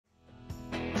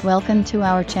Welcome to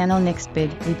our channel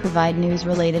Nextbid. We provide news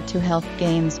related to health,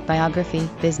 games, biography,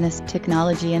 business,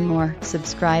 technology and more.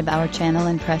 Subscribe our channel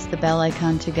and press the bell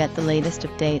icon to get the latest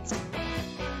updates.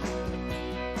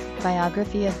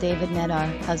 Biography of David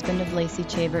Nehdar, husband of Lacey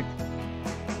Chabert.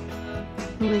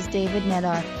 Who is David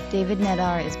Nehdar? David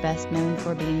Nehdar is best known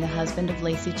for being the husband of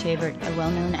Lacey Chabert, a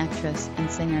well-known actress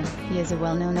and singer. He is a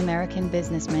well-known American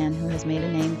businessman who has made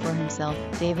a name for himself.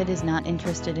 David is not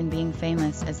interested in being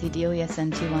famous, as he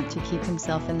doesn't want to keep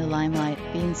himself in the limelight.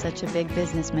 Being such a big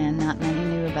businessman, not many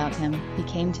knew about him. He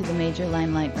came to the major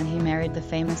limelight when he married the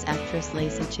famous actress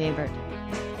Lacey Chabert.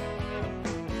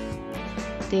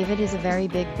 David is a very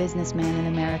big businessman in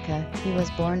America. He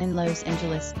was born in Los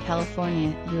Angeles,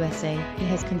 California, USA. He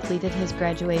has completed his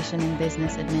graduation in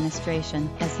business administration,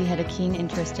 as he had a keen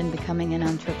interest in becoming an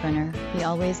entrepreneur. He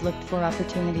always looked for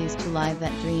opportunities to live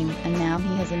that dream, and now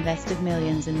he has invested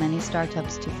millions in many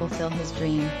startups to fulfill his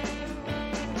dream.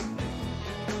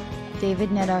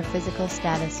 David Nehdar physical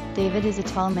status. David is a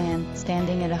tall man,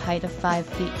 standing at a height of 5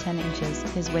 feet 10 inches.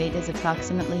 His weight is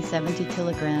approximately 70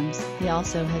 kilograms. He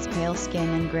also has pale skin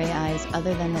and gray eyes.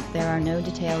 Other than that, there are no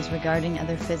details regarding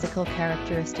other physical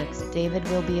characteristics. David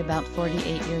will be about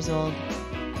 48 years old.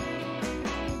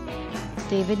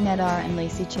 David Nehdar and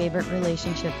Lacey Chabert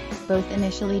relationship. Both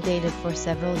initially dated for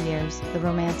several years. The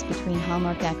romance between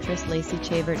Hallmark actress Lacey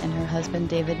Chabert and her husband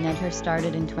David Nehdar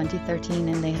started in 2013,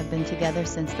 and they have been together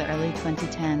since the early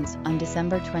 2010s. On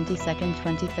December 22,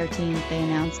 2013, they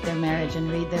announced their marriage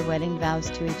and read their wedding vows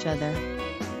to each other.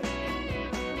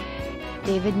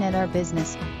 David Nehdar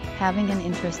business. Having an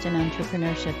interest in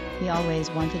entrepreneurship, he always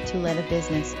wanted to lead a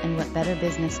business, and what better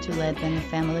business to lead than the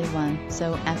family one.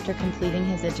 So, after completing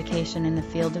his education in the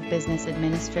field of business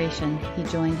administration, he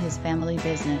joined his family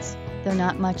business. Though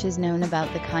not much is known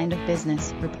about the kind of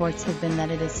business, reports have been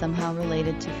that it is somehow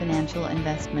related to financial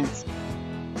investments.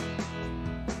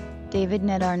 David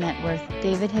Nehdar net worth.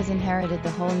 David has inherited the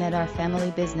whole Nehdar family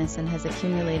business and has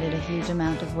accumulated a huge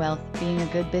amount of wealth. Being a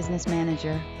good business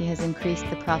manager, he has increased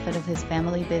the profit of his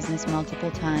family business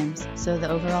multiple times, so the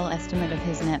overall estimate of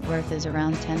his net worth is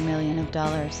around $10 million.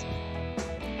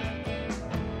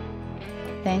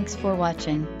 Thanks for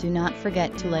watching. Do not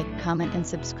forget to like, comment and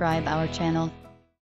subscribe our channel.